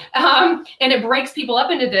top. And it breaks people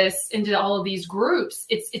up into all of these groups.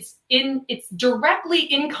 It's directly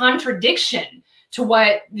in contradiction to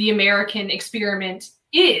what the American experiment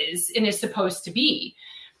is and is supposed to be.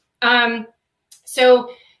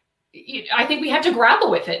 So I think we have to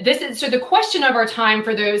grapple with it. So the question of our time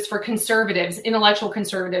for conservatives, intellectual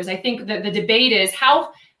conservatives, I think that the debate is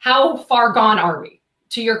how far gone are we?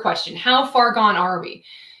 To your question, how far gone are we?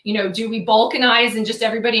 Do we balkanize and just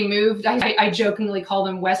everybody moved? I jokingly call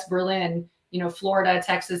them West Berlin, Florida,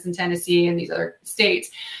 Texas, and Tennessee, and these other states.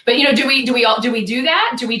 But do we do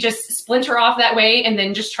that? Do we just splinter off that way and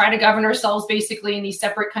then just try to govern ourselves basically in these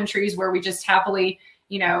separate countries where we just happily,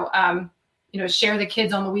 share the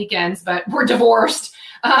kids on the weekends, but we're divorced,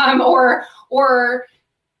 or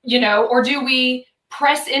do we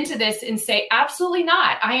press into this and say, absolutely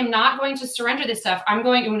not. I am not going to surrender this stuff.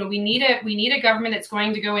 We need a government that's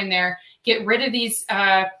going to go in there, get rid of these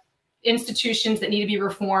institutions that need to be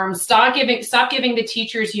reformed, stop giving the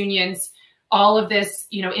teachers unions all of this,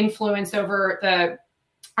 influence over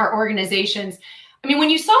our organizations. I mean,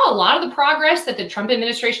 when you saw a lot of the progress that the Trump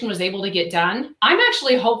administration was able to get done, I'm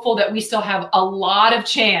actually hopeful that we still have a lot of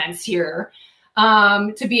chance here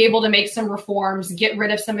to be able to make some reforms, get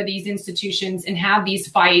rid of some of these institutions and have these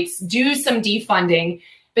fights, do some defunding.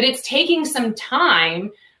 But it's taking some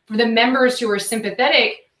time for the members who are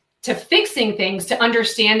sympathetic to fixing things to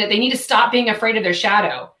understand that they need to stop being afraid of their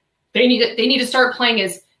shadow. They need to start playing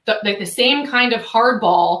as the same kind of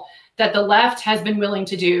hardball that the left has been willing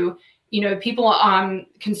to do. People,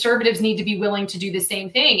 conservatives need to be willing to do the same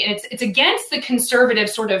thing. And it's against the conservative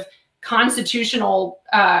sort of constitutional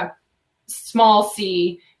small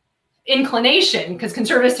c inclination, because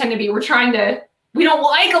conservatives tend to be, we don't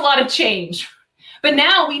like a lot of change, but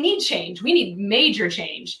now we need change. We need major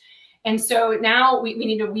change. And so now we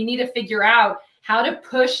need to figure out how to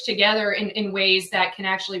push together in ways that can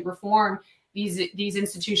actually reform these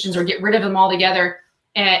institutions or get rid of them altogether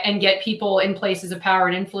and get people in places of power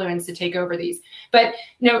and influence to take over these. But,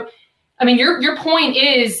 your point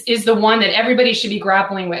is the one that everybody should be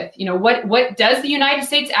grappling with. What does the United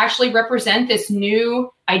States actually represent? This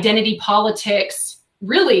new identity politics,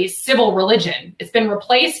 really civil religion. It's been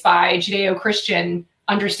replaced by Judeo-Christian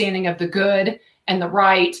understanding of the good and the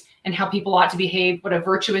right and how people ought to behave, what a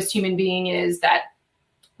virtuous human being is, that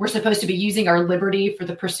we're supposed to be using our liberty for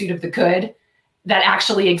the pursuit of the good that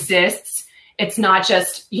actually exists. It's not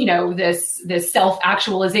just, this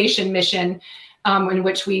self-actualization mission in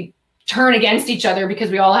which we turn against each other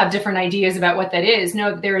because we all have different ideas about what that is.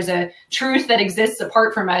 No, there is a truth that exists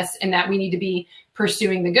apart from us and that we need to be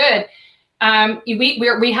pursuing the good.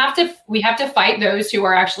 We have to fight those who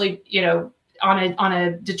are actually, on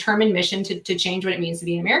a determined mission to change what it means to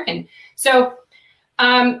be an American. So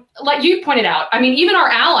like you pointed out, even our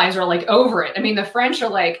allies are like over it. The French are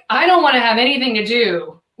like, I don't want to have anything to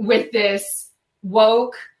do with this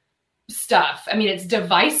woke stuff. It's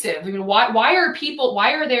divisive. Why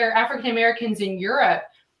are there African Americans in Europe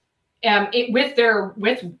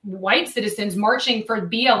with white citizens marching for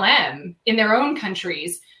BLM in their own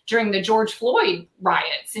countries during the George Floyd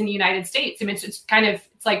riots in the United States? It's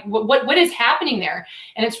like, what is happening there?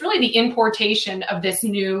 And it's really the importation of this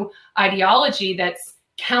new ideology that's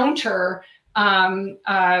counter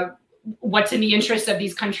what's in the interest of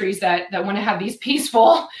these countries that want to have these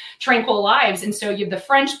peaceful, tranquil lives. And so you have the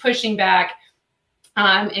French pushing back.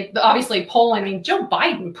 Obviously, Poland. Joe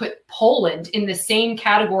Biden put Poland in the same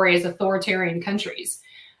category as authoritarian countries.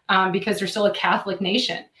 because they're still a Catholic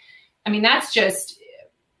nation. I mean, that's just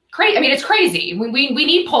crazy. I mean, it's crazy. We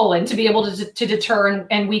need Poland to be able to deter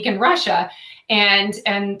and weaken Russia. And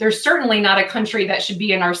there's certainly not a country that should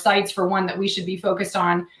be in our sights, for one, that we should be focused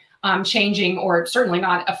on changing, or certainly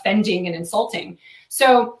not offending and insulting.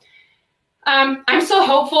 So I'm still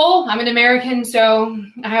hopeful. I'm an American, so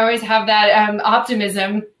I always have that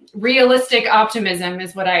optimism. Realistic optimism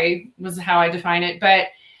is how I define it. But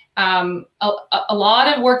a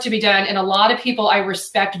lot of work to be done, and a lot of people I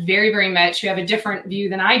respect very, very much who have a different view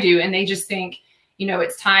than I do, and they just think,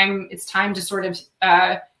 it's time to sort of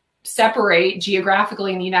separate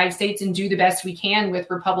geographically in the United States and do the best we can with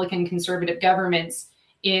Republican conservative governments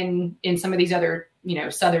in some of these other,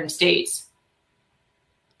 southern states.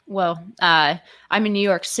 Well, I'm in New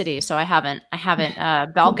York City, so I haven't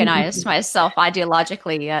balkanized myself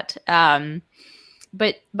ideologically yet.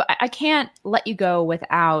 But I can't let you go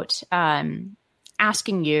without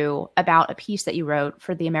asking you about a piece that you wrote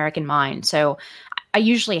for The American Mind. So I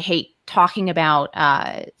usually hate talking about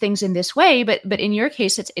things in this way, but in your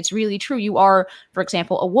case, it's really true. You are, for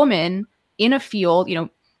example, a woman in a field,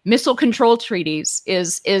 missile control treaties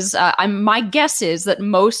is my guess is that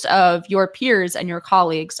most of your peers and your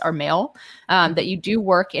colleagues are male, that you do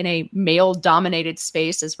work in a male dominated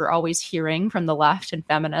space, as we're always hearing from the left and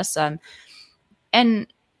feminists. And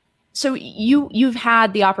so you've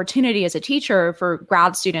had the opportunity as a teacher for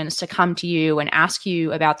grad students to come to you and ask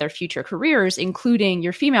you about their future careers, including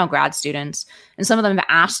your female grad students. And some of them have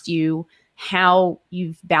asked you how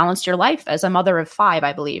you've balanced your life as a mother of 5,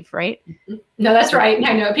 I believe, right? No, that's right.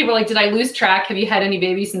 I know people are like, did I lose track? Have you had any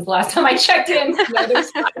babies since the last time I checked in? No,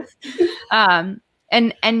 there's 5.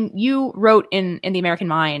 And you wrote in The American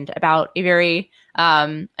Mind about a very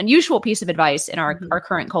unusual piece of advice in our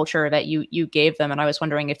current culture that you gave them. And I was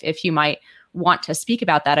wondering if you might want to speak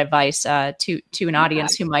about that advice to an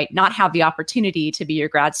audience who might not have the opportunity to be your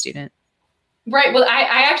grad student. Right. Well, I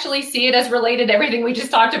actually see it as related to everything we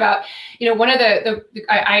just talked about. One of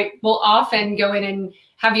I will often go in and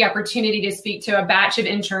have the opportunity to speak to a batch of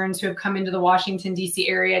interns who have come into the Washington, D.C.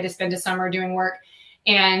 area to spend a summer doing work.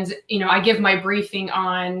 And, I give my briefing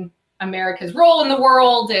on America's role in the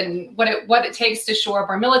world and what it takes to shore up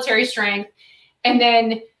our military strength. And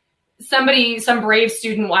then some brave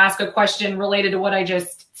student will ask a question related to what I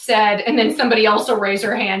just said. And then somebody else will raise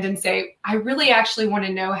her hand and say, I really actually want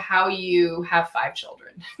to know how you have 5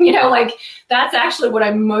 children. That's actually what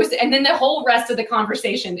I'm most, and then the whole rest of the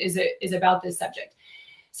conversation is about this subject.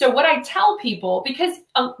 So what I tell people, because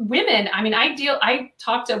women, I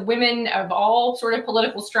talk to women of all sort of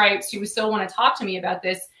political stripes who still want to talk to me about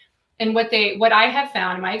this. And what I have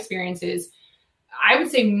found in my experience is, I would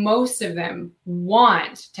say most of them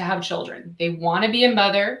want to have children. They want to be a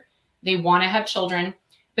mother. They want to have children.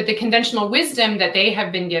 But the conventional wisdom that they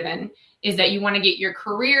have been given is that you want to get your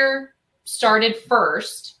career started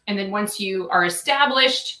first. And then once you are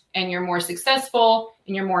established and you're more successful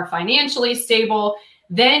and you're more financially stable,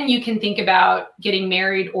 then you can think about getting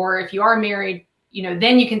married. Or if you are married,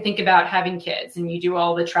 then you can think about having kids and you do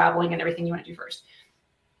all the traveling and everything you want to do first.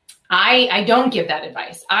 I don't give that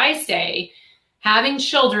advice. I say having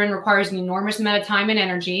children requires an enormous amount of time and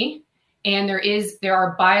energy. And there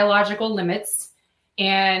are biological limits.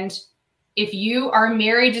 And if you are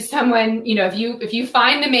married to someone, if you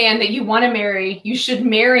find the man that you want to marry, you should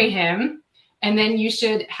marry him, and then you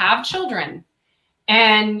should have children.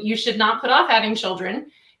 And you should not put off having children,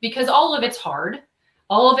 because all of it's hard.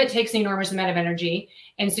 All of it takes an enormous amount of energy.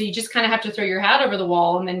 And so you just kind of have to throw your hat over the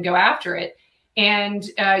wall and then go after it. And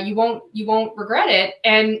you won't regret it.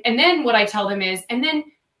 And then what I tell them is, and then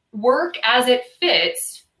work as it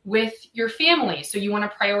fits with your family. So you want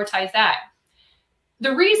to prioritize that.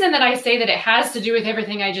 The reason that I say that it has to do with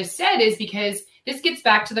everything I just said is because this gets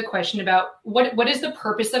back to the question about what is the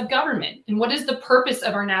purpose of government and what is the purpose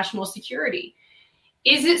of our national security?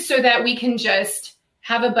 Is it so that we can just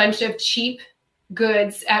have a bunch of cheap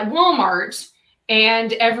goods at Walmart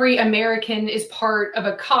and every American is part of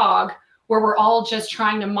a cog where we're all just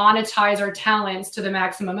trying to monetize our talents to the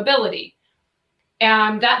maximum ability?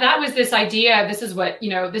 And that was this idea. This is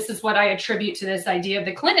what I attribute to this idea of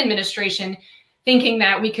the Clinton administration, thinking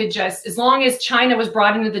that we could just, as long as China was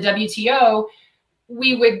brought into the WTO,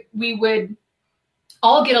 we would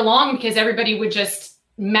all get along because everybody would just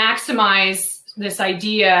maximize this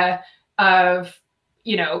idea of,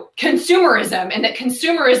 consumerism, and that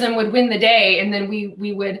consumerism would win the day. And then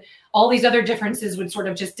we would, all these other differences would sort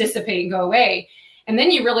of just dissipate and go away. And then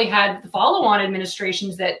you really had the follow-on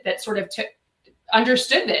administrations that sort of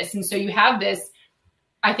understood this. And so you have this,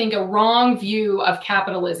 I think, a wrong view of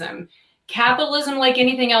capitalism. capitalism, like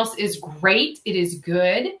anything else, is great. It is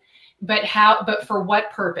good, but for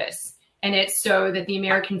what purpose? And it's so that the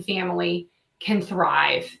American family can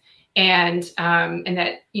thrive, and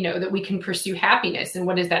that, that we can pursue happiness. And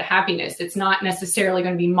what is that happiness? It's not necessarily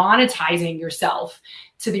going to be monetizing yourself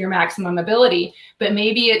to your maximum ability, but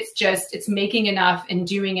maybe it's making enough and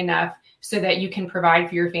doing enough so that you can provide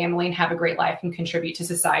for your family and have a great life and contribute to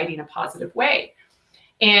society in a positive way.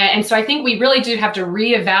 And so I think we really do have to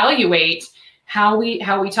reevaluate how we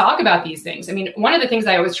talk about these things. I mean, one of the things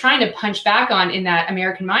I was trying to punch back on in that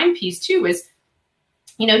American Mind piece too is,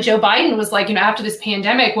 Joe Biden was like, after this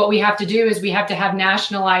pandemic, what we have to do is we have to have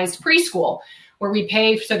nationalized preschool where we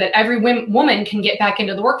pay so that every woman can get back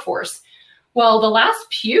into the workforce. Well, the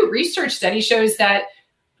last Pew Research study shows that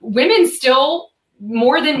women still,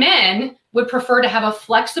 more than men, would prefer to have a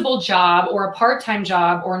flexible job or a part-time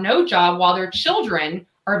job or no job while their children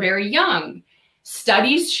are very young.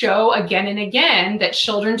 Studies show again and again that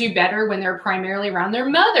children do better when they're primarily around their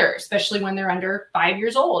mother, especially when they're under 5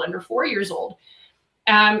 years old, under 4 years old.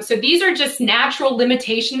 So these are just natural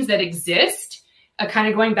limitations that exist, kind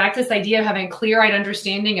of going back to this idea of having a clear-eyed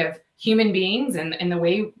understanding of human beings and the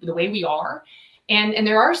way we are. And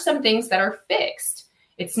there are some things that are fixed.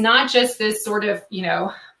 It's not just this sort of, we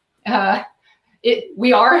are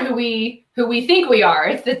who we think we are.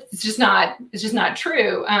 It's just not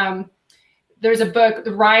true. There's a book,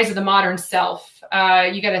 The Rise of the Modern Self.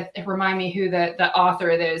 You got to remind me who the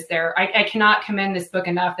author is there. I cannot commend this book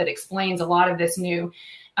enough that explains a lot of this new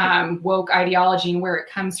woke ideology and where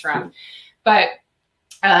it comes from. But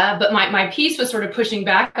my piece was sort of pushing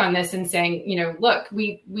back on this and saying, look,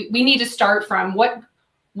 we need to start from what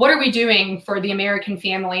are we doing for the American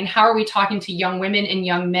family, and how are we talking to young women and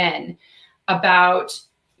young men about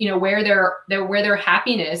where their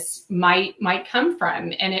happiness might come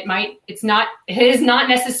from. And it is not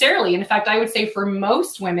necessarily, in fact, I would say for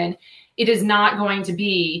most women, it is not going to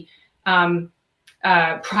be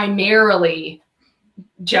primarily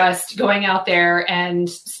just going out there and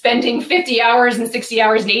spending 50 hours and 60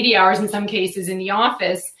 hours and 80 hours in some cases in the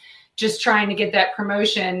office, just trying to get that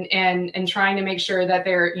promotion and trying to make sure that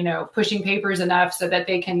they're, pushing papers enough so that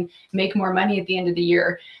they can make more money at the end of the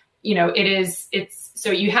year.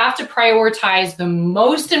 So you have to prioritize the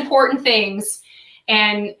most important things,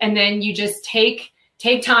 and then you just take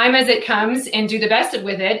time as it comes and do the best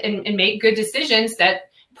with it and make good decisions that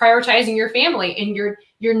prioritizing your family, and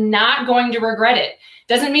you're not going to regret it.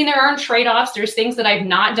 Doesn't mean there aren't trade-offs. There's things that I've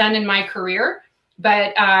not done in my career,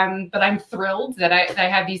 but I'm thrilled that I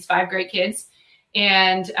have these 5 great kids,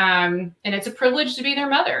 and it's a privilege to be their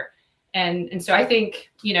mother. And so I think,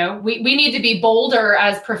 we need to be bolder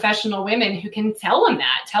as professional women who can tell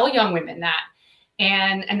young women that,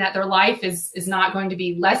 and that their life is not going to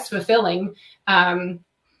be less fulfilling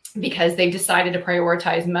because they've decided to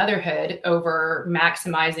prioritize motherhood over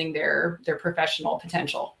maximizing their professional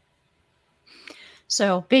potential.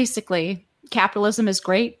 So basically, capitalism is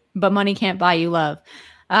great, but money can't buy you love.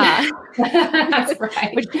 That's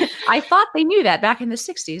right. I thought they knew that back in the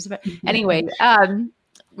 60s. But anyway,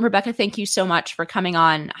 Rebecca, thank you so much for coming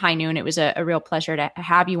on High Noon. It was a real pleasure to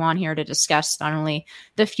have you on here to discuss not only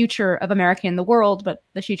the future of America in the world, but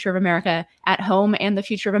the future of America at home and the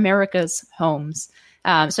future of America's homes.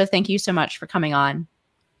 So thank you so much for coming on.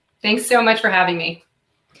 Thanks so much for having me.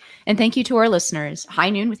 And thank you to our listeners.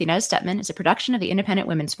 High Noon with Inez Stepman is a production of the Independent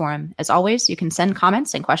Women's Forum. As always, you can send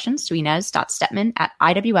comments and questions to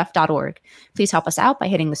inez.stepman@iwf.org. Please help us out by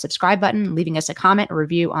hitting the subscribe button, leaving us a comment or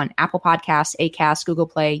review on Apple Podcasts, Acast, Google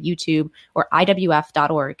Play, YouTube, or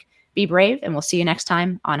iwf.org. Be brave, and we'll see you next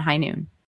time on High Noon.